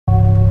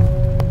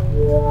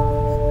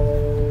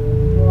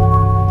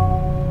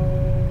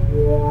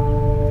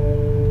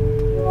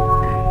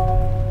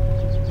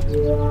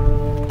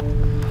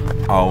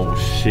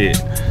shit.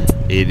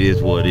 It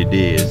is what it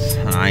is.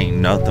 I ain't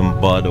nothing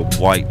but a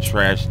white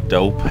trash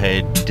dope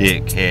head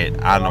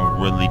dickhead. I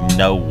don't really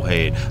know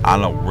head. I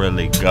don't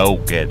really go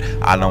get.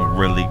 I don't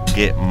really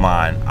get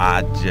mine.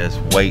 I just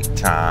wait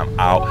time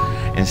out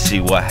and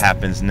see what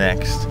happens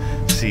next.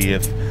 See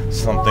if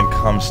something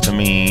comes to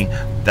me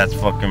that's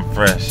fucking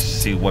fresh.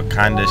 See what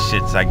kind of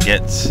shits I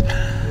get.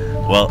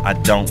 Well, I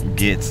don't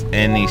get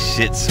any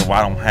shit, so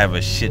I don't have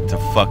a shit to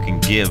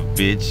fucking give,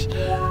 bitch.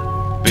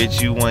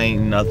 Bitch, you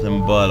ain't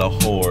nothing but a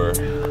whore.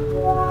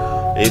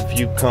 If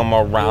you come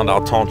around,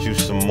 I'll taunt you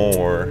some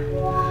more.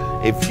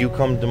 If you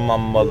come to my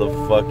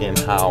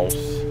motherfucking house,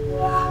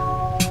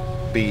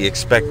 be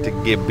expect to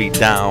get beat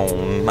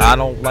down. I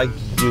don't like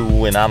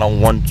you and I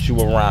don't want you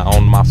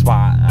around my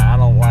spot. I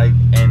don't like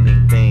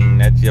anything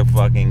that you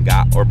fucking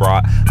got or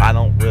brought. I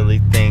don't really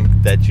think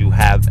that you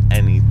have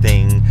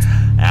anything.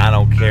 And I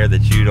don't care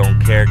that you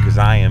don't care, cause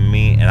I am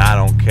me and I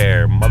don't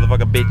care.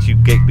 Motherfucker bitch, you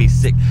get me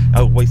sick.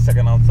 Always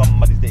second on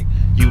somebody's dick.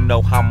 You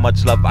know how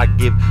much love I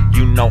give.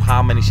 You know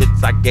how many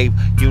shits I gave.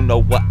 You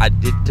know what I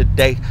did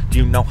today. Do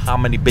you know how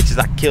many bitches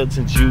I killed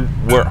since you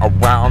were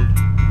around?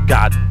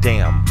 God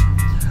damn.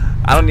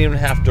 I don't even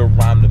have to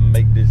rhyme to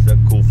make this a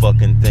cool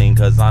fucking thing,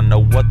 cause I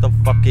know what the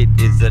fuck it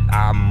is that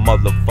I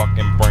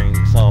motherfucking bring.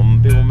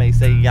 Some people may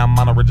say I'm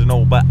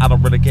unoriginal, but I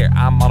don't really care.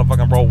 I'm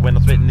motherfucking roll when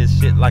I'm spitting this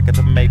shit like a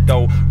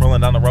tomato, rolling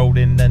down the road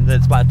and then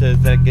it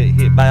splatters and get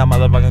hit by a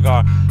motherfucking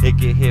car. It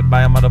get hit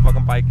by a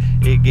motherfucking bike.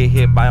 It get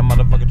hit by a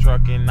motherfucking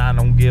truck, and I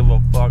don't give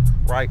a fuck,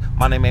 right?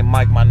 My name ain't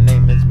Mike, my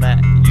name is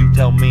Matt. You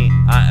tell me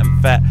I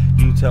am fat.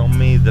 You tell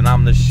me that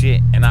I'm the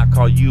shit, and I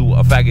call you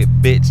a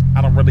faggot, bitch.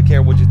 I don't really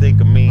care what you think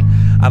of me.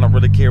 I don't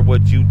really care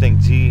what you think,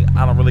 G.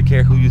 I don't really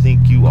care who you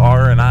think you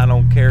are, and I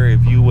don't care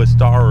if you a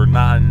star or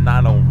not, and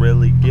I don't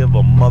really give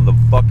a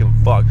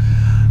motherfucking fuck.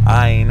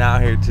 I ain't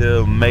out here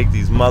to make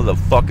these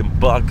motherfucking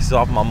bucks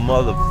off my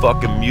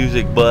motherfucking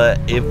music, but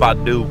if I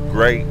do,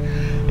 great.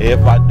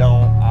 If I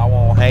don't, I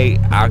won't hate.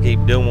 I'll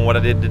keep doing what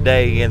I did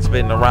today and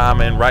spitting a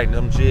rhyme and writing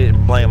some shit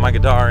and playing my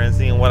guitar and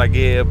seeing what I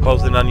get,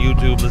 posting on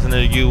YouTube,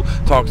 listening to you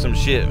talk some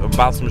shit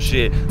about some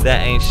shit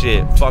that ain't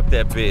shit. Fuck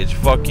that bitch.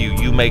 Fuck you.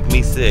 You make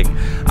me sick.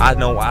 I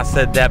know I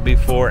said that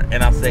before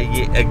and I'll say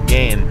it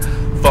again.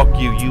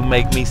 Fuck you, you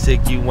make me sick.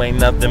 You ain't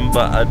nothing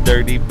but a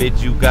dirty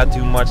bitch. You got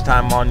too much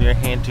time on your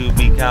hand to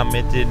be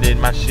commented in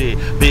my shit.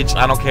 Bitch,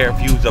 I don't care if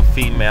you's a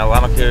female. I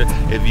don't care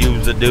if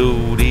you's a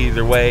dude.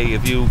 Either way,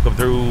 if you come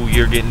through,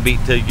 you're getting beat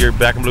till you're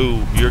back in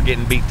blue. You're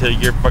getting beat till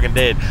you're fucking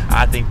dead.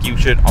 I think you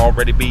should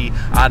already be.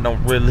 I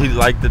don't really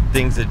like the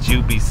things that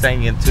you be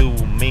saying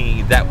to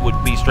me. That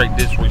would be straight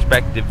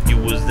disrespect if you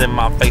was in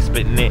my face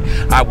spitting it.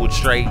 I would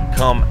straight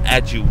come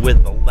at you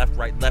with a left,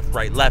 right, left,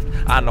 right, left.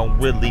 I don't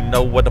really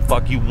know what the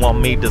fuck you want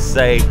me to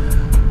say,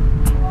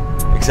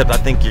 except I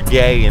think you're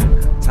gay,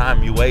 and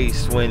time you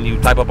waste when you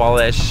type up all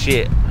that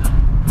shit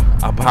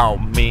about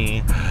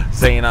me,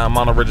 saying I'm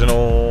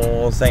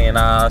unoriginal, saying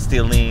I'm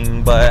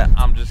stealing, but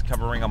I'm just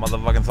covering a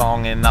motherfucking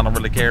song, and I don't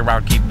really care.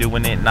 I'll keep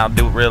doing it, and I'll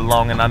do it real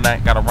long, and I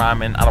ain't got a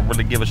rhyme, and I don't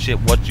really give a shit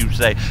what you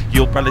say.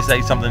 You'll probably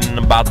say something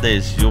about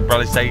this. You'll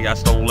probably say I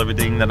stole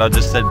everything that I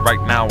just said right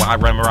now. I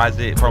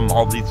memorized it from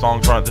all these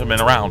songs that have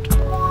been around.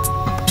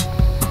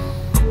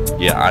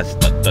 Yeah, I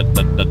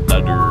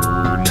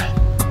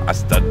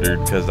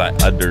stuttered because I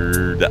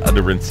uttered the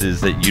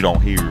utterances that you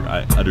don't hear.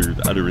 I uttered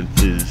the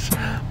utterances.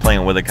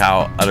 Playing with a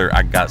cow utter.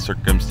 I got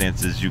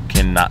circumstances you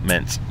cannot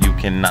mince. You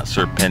cannot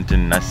serpent,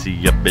 and I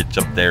see a bitch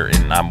up there,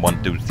 and I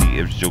want to see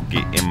if she'll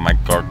get in my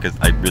car, because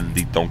I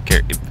really don't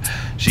care if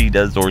she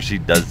does or she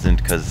doesn't,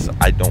 because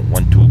I don't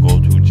want to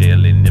go to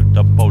jail. And if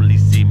the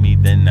police see me,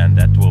 then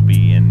that will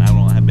be, and I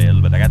don't have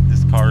bail, but I got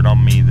this card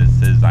on me that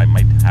says I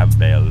might have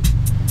bail.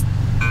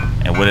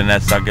 And wouldn't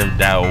that suck if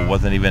that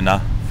wasn't even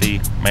a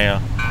female?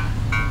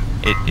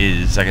 It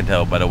is, I can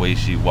tell by the way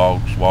she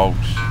walks.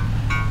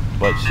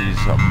 But she's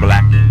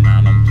black, and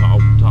I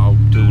don't talk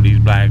to these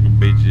black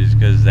bitches,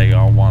 cause they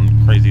all want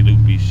crazy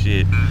loopy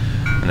shit.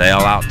 And they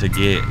all out to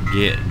get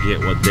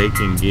what they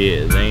can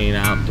get. They ain't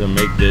out to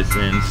make this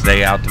sense.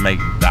 They out to make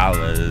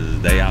dollars.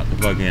 They out to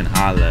fucking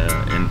holler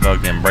and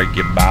fucking break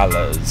your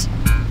ballers.